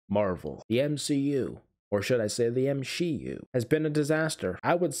Marvel, the MCU, or should I say the MCU, has been a disaster.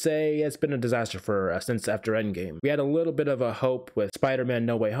 I would say it's been a disaster for since after Endgame. We had a little bit of a hope with Spider-Man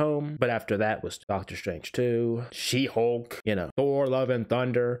No Way Home, but after that was Doctor Strange 2, She-Hulk, Thor, Love and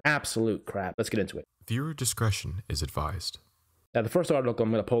Thunder. Absolute crap. Let's get into it. Viewer discretion is advised. Now, the first article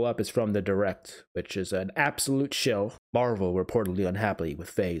I'm going to pull up is from The Direct, which is an absolute shill. Marvel reportedly unhappy with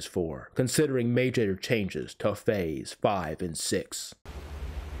Phase 4, considering major changes to Phase 5 and 6.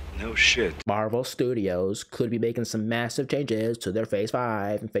 No shit. Marvel Studios could be making some massive changes to their Phase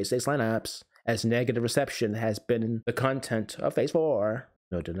 5 and Phase 6 lineups, as negative reception has been in the content of Phase 4.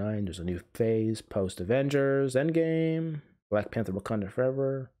 No denying there's a new phase post-Avengers, Endgame, Black Panther Wakanda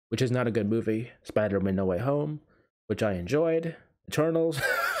Forever, which is not a good movie, Spider-Man No Way Home, which I enjoyed, Eternals.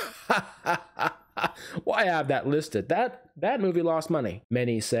 Why have that listed? That movie lost money.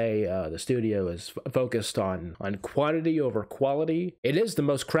 Many say the studio is focused on quantity over quality. It is the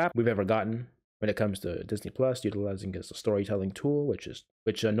most crap we've ever gotten when it comes to Disney Plus, utilizing it as a storytelling tool,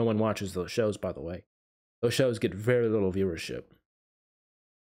 which no one watches those shows, by the way. Those shows get very little viewership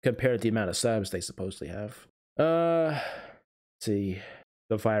compared to the amount of subs they supposedly have. Let's see,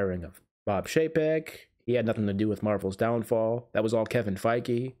 the firing of Bob Chapek. He had nothing to do with Marvel's downfall. That was all Kevin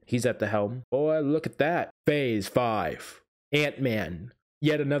Feige. He's at the helm. Boy, look at that. Phase 5. Ant-Man.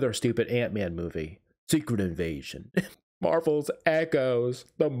 Yet another stupid Ant-Man movie. Secret Invasion. Marvel's Echoes.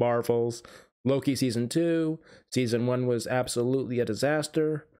 The Marvels. Loki Season 2. Season 1 was absolutely a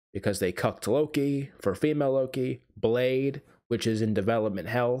disaster because they cucked Loki for female Loki. Blade, which is in development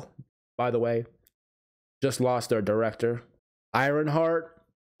hell, by the way, just lost their director. Ironheart.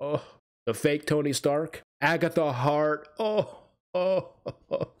 Oh. The fake Tony Stark. Agatha Hart.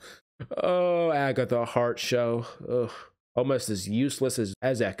 Agatha Hart show. Ugh. Almost as useless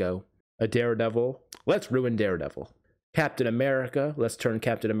as Echo. A Daredevil. Let's ruin Daredevil. Captain America. Let's turn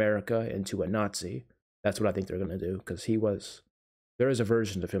Captain America into a Nazi. That's what I think they're going to do, because there is a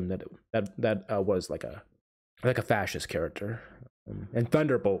version of him that was like a fascist character. And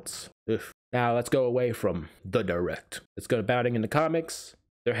Thunderbolts. Ugh. Now let's go away from The Direct. Let's go to Batting in the Comics.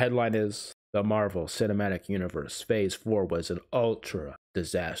 Their headline is, the Marvel Cinematic Universe Phase 4 was an ultra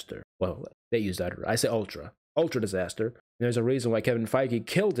disaster. Well, they use that. I say ultra. Ultra disaster. And there's a reason why Kevin Feige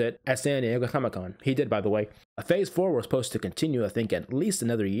killed it at San Diego Comic-Con. He did, by the way. Phase 4 was supposed to continue, I think, at least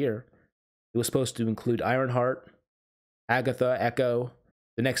another year. It was supposed to include Ironheart, Agatha, Echo,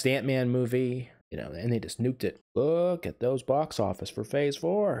 the next Ant-Man movie, and they just nuked it. Look at those box office for Phase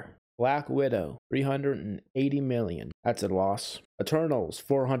 4. Black Widow, $380 million. That's a loss. Eternals,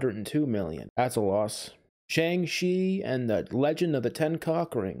 $402 million. That's a loss. Shang-Chi and the Legend of the Ten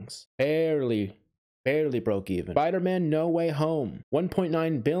Cock Rings, barely broke even. Spider-Man No Way Home,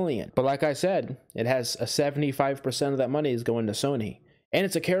 $1.9 billion. But like I said, it has a 75% of that money is going to Sony. And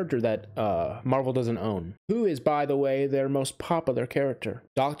it's a character that Marvel doesn't own. Who is, by the way, their most popular character?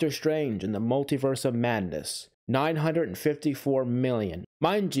 Doctor Strange in the Multiverse of Madness. $954 million.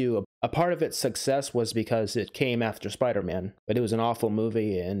 Mind you, a part of its success was because it came after Spider-Man, but it was an awful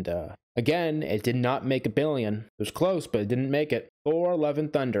movie, and again, it did not make $1 billion. It was close, but it didn't make it. Thor, Love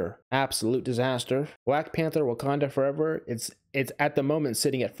and Thunder, absolute disaster. Black Panther, Wakanda Forever, it's at the moment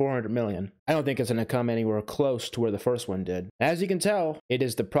sitting at $400 million. I don't think it's going to come anywhere close to where the first one did. As you can tell, it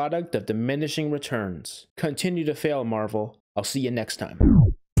is the product of diminishing returns. Continue to fail, Marvel. I'll see you next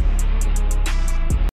time.